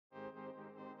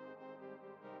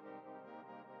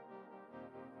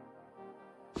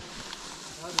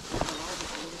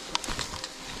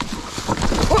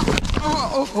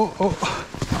oh.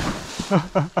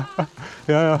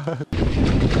 Ja, ja.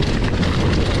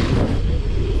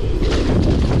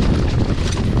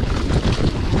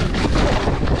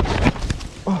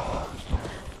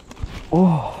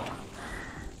 Oh.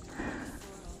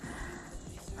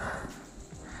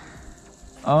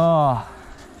 Oh.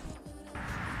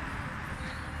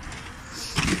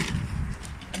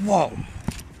 Whoa.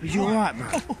 You alright, bro?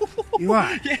 You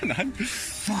alright? Yeah, man.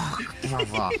 Fuck,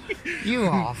 brother. You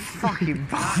are a fucking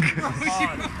bug.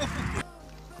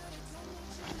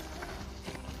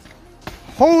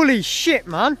 Holy shit,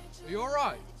 man. Are you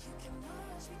alright?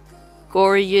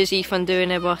 Gory usually fun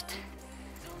doing it, but...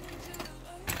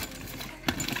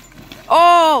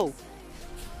 Oh!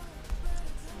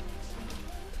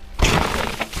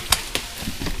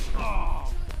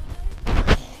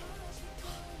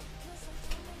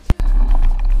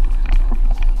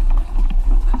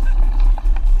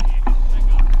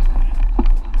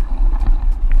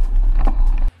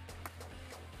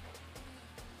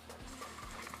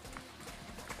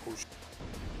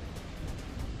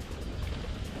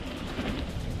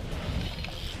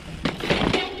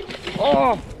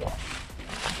 Oh!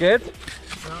 Good?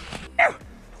 Yeah.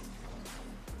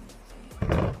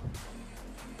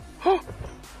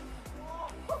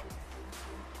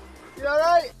 You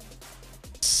alright?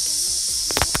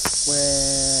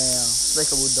 Well, like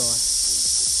I would die.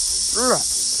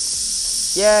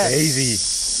 Yes! Easy.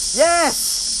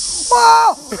 Yes!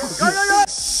 Whoa! Go, go, go!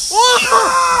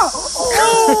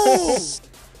 Oh!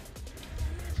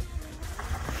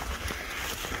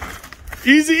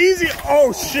 Easy, easy.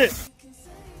 Oh, shit.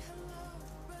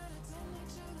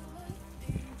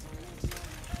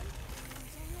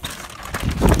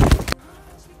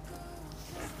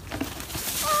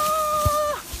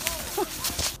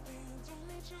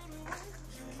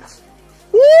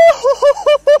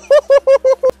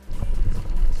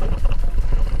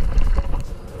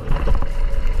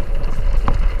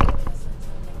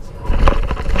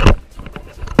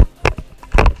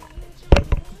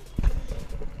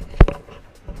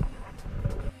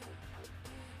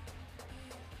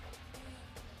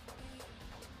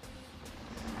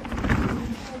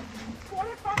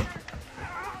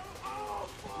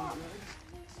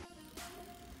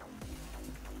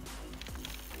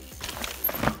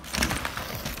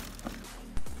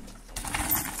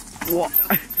 What?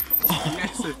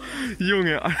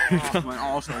 Junge, Alter. Mein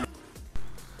Arsch.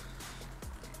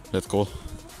 Let's go.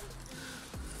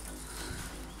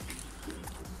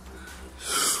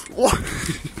 Oh,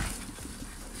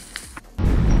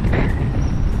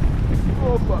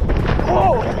 fuck.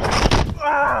 Oh!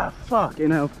 Ah,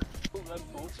 fucking hell.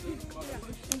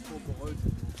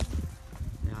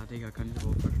 Ja, Digga, kann ich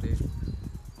überhaupt verstehen.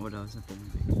 Aber da ist eine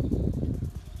Bombe.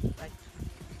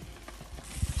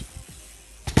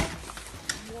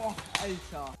 Boah,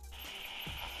 Alter.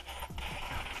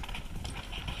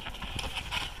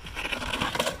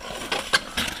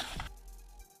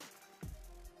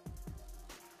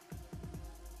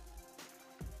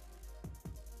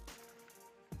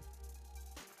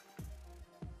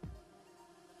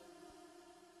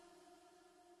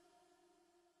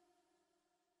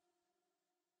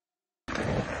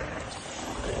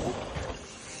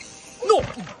 No!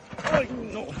 Oh,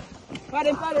 no!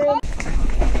 Fahren, fahren!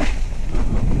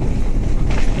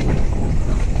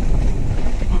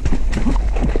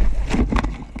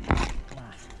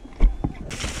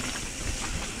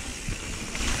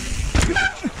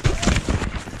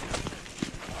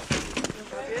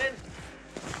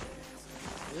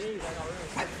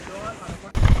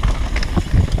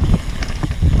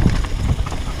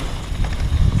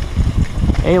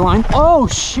 A-line. Oh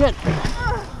shit!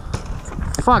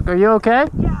 Fuck, are you okay?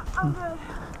 Yeah, I'm good.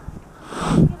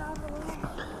 Get out of the way.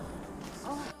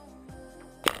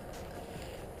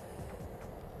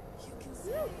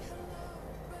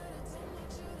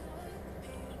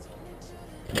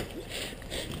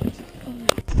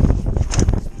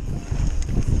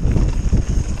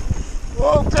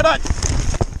 Oh, caralho!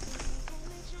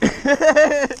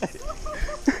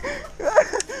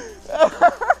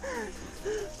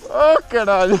 Oh,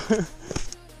 caralho!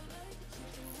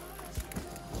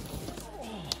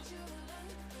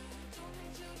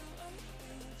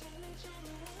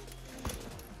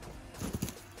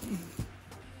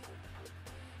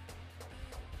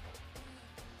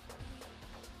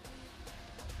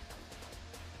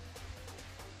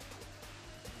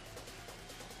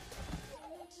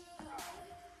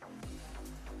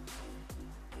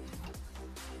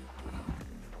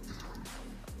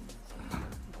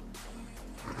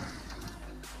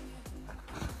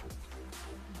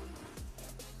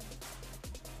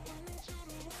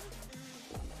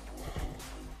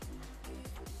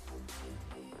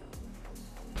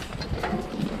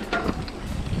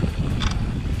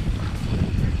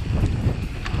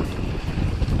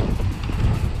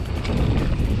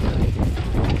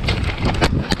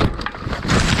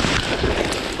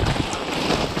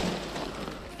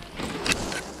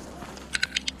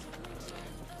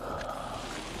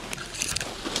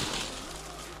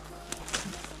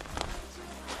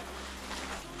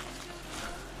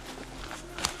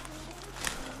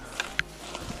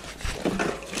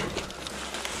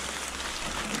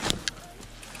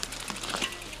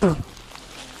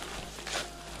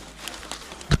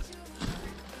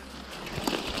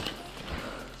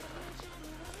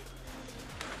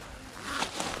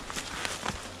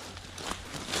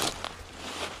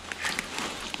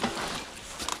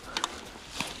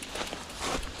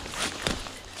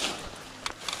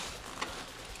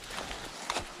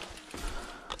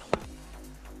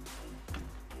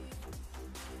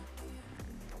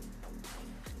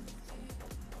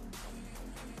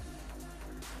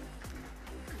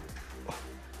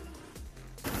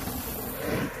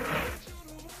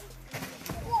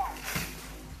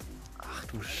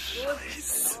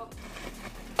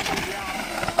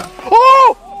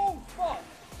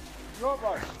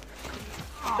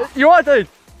 You alright, dude?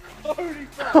 Holy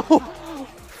fuck.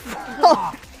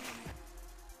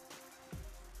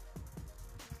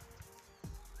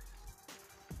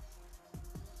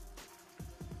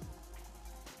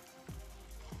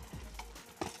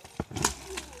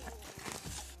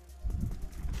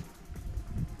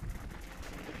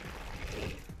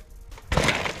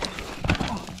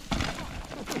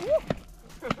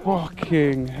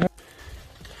 Fucking hell.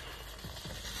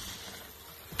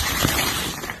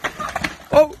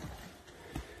 Oh!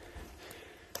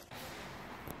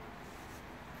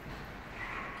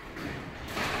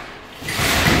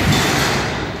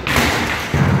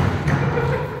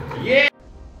 Yeah!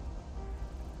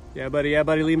 Yeah,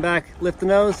 buddy, lean back, lift the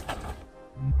nose.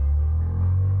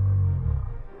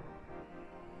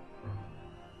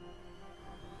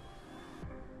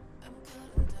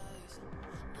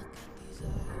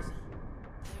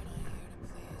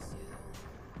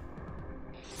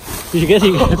 You good,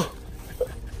 you good.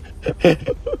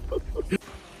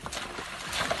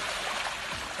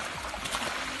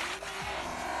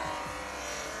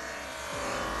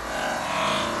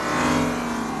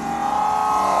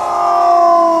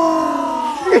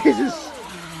 Jesus.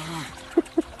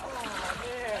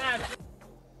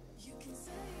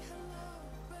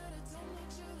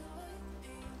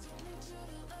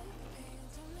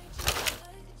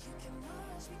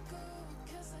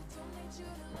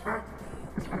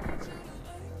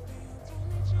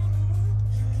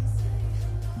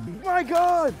 My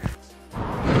God!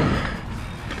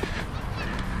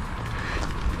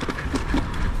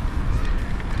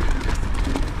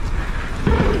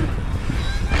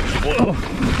 Whoa!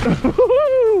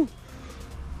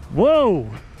 Whoa!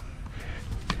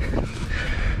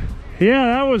 Yeah,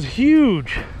 that was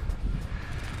huge.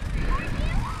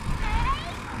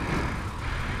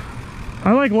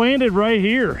 I like landed right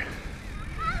here.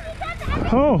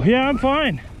 Oh, yeah, I'm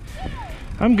fine.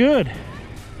 I'm good.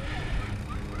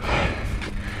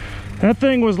 That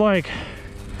thing was like,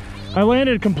 I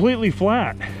landed completely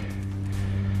flat.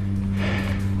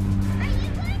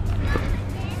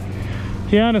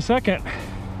 Yeah, in a second.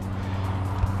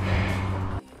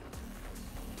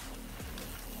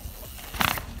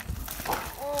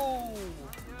 Oh!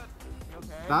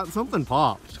 That something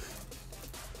popped.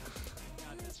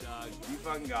 You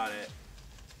fucking got it.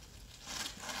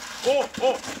 Oh,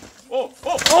 oh, oh,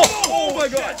 oh, oh, oh my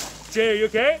God. Jay, are you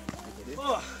okay?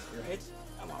 Oh, your head?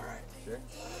 I'm all right. Sure.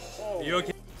 Oh. Are you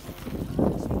okay?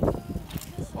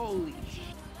 Holy shit.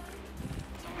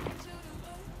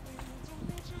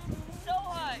 So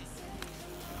high.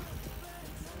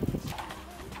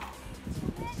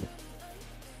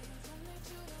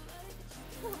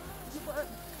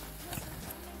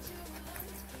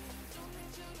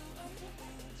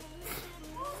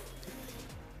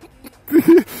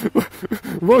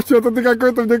 Вот что-то ты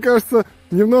какой-то, мне кажется,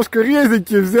 немножко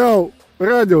резики взял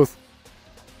радиус.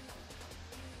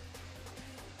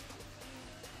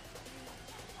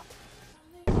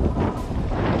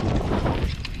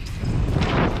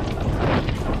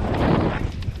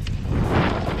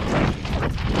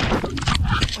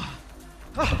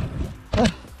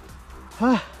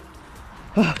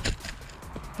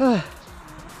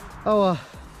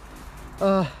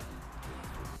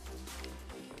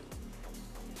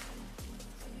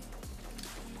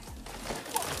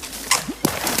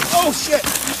 Oh shit!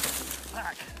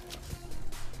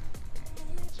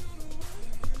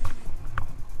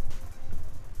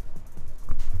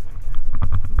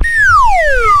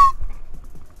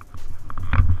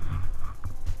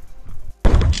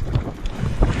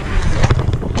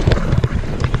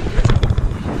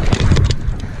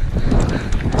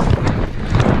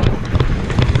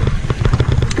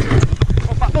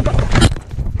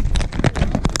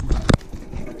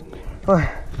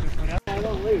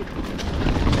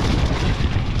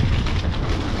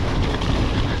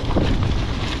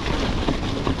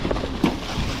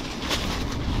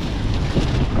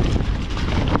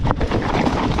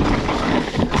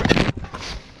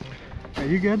 Are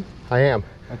you good? I am.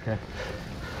 Okay.